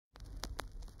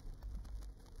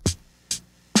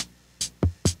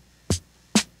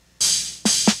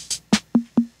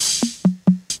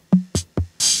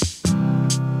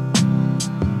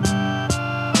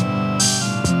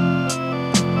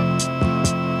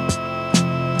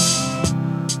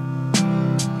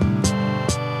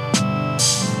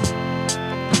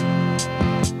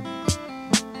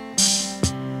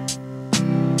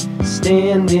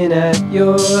Standing at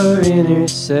your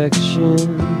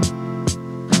intersection,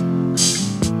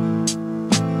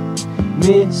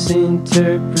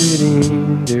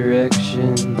 misinterpreting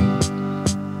direction.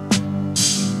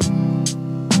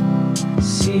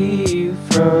 See you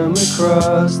from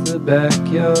across the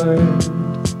backyard,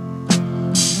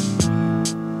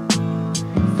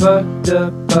 fucked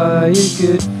up by your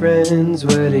good friend's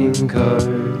wedding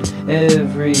card.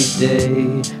 Every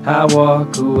day I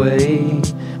walk away,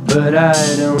 but I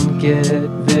don't get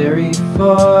very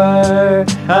far.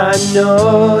 I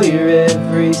know your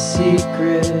every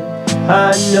secret,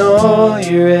 I know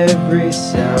your every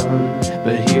sound,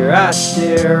 but here I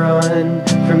stare on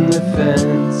from the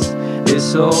fence,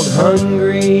 this old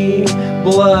hungry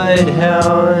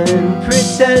bloodhound,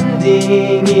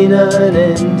 pretending in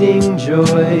unending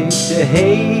joy to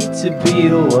hate to be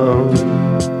alone,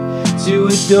 to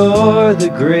adore the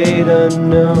great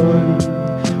unknown,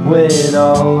 when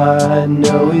all I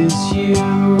know is you,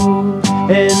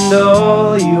 and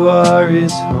all you are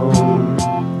is home.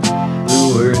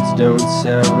 The words don't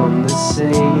sound the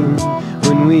same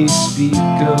when we speak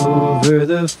over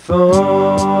the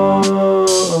phone.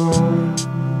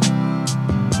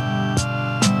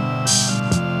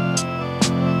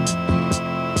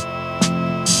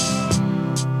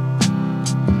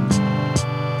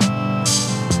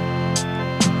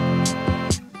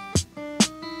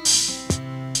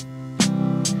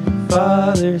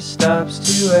 Father stops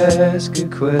to ask a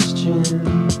question.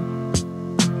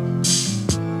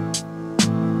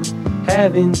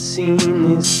 Haven't seen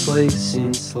this place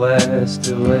since last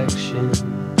election.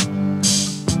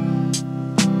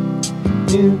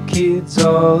 New kids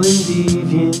all in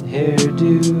deviant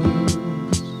hairdos,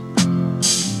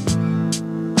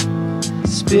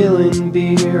 spilling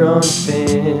beer on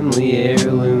family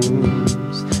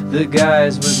heirlooms. The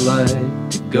guys would like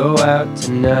to go out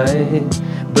tonight,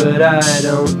 but I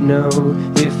don't know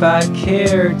if I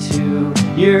care to.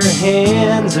 Your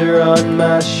hands are on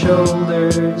my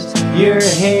shoulders, your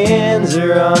hands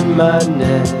are on my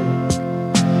neck.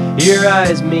 Your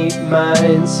eyes meet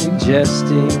mine,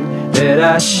 suggesting that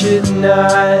I should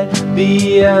not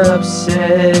be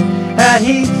upset. At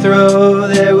Heathrow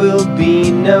there will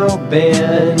be no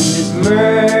band as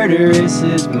murderous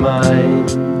as mine.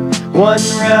 One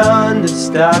round of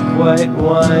stock white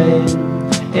wine,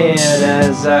 and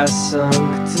as I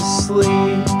sunk to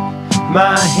sleep,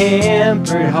 my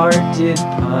hampered heart did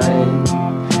pine.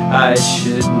 I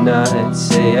should not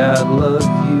say I love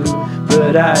you,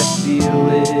 but I feel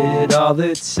it all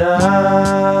the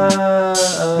time.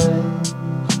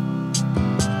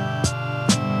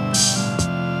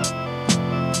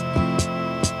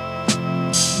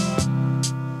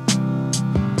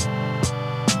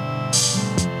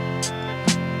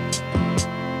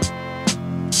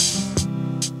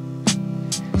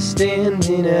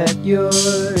 Standing at your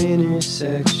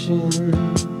intersection,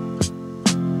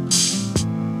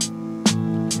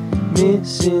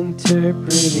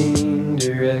 misinterpreting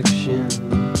directions.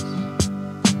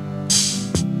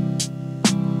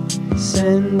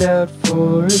 Send out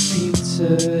for a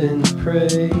pizza and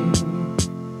pray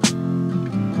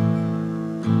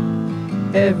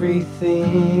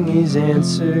everything is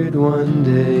answered one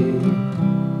day.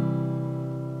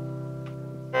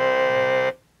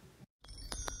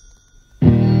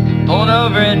 Pulled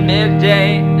over at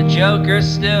midday, the Joker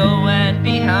still wet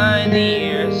behind the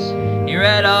ears. He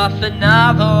read off a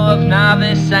novel of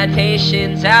novice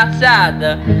citations outside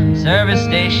the service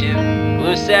station,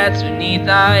 blue sets beneath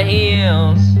our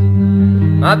heels.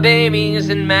 My baby's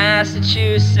in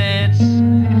Massachusetts,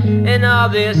 and all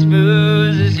this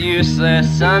booze is useless.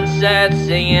 Sunset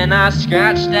singing, I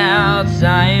scratched out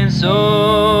science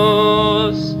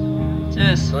souls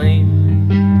to sleep.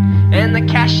 And the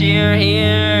cashier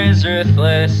here is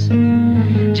ruthless.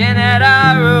 Janet,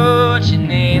 I wrote your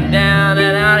name down,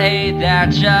 and I'd hate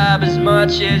that job as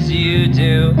much as you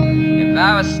do if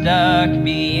I was stuck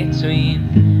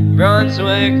between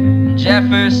Brunswick and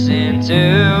Jefferson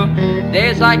too.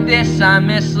 Days like this I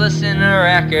miss listening to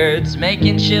records,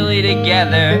 making chili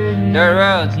together, dirt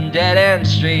roads and dead-end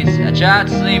streets. I tried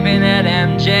sleeping at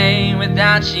MJ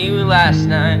without you last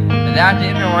night, but that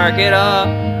didn't work at all,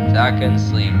 'cause I couldn't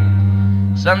sleep.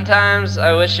 Sometimes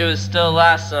I wish it was still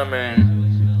last summer and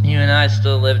you and I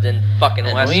still lived in fucking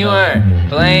West. We were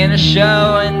playing a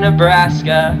show in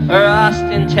Nebraska or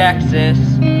Austin, Texas,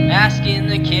 asking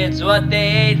the kids what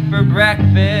they ate for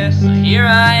breakfast. Here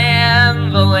I am,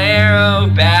 Valero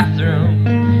bathroom,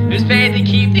 who's paid to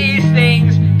keep these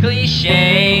things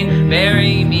cliche.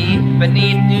 Bury me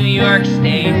beneath New York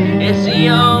State, it's the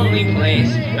only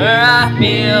place where I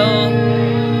feel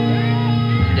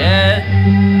dead.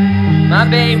 My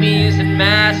babies in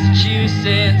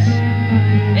Massachusetts,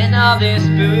 and all this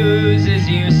booze is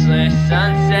useless.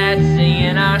 Sunset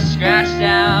singing our scratched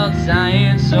out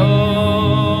science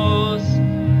souls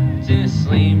to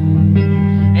sleep,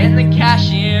 and the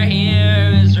cashier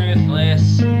here is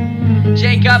ruthless.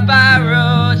 Jacob, I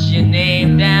wrote your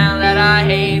name down, that I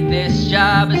hate this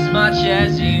job as much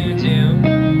as you do,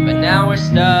 but now we're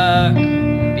stuck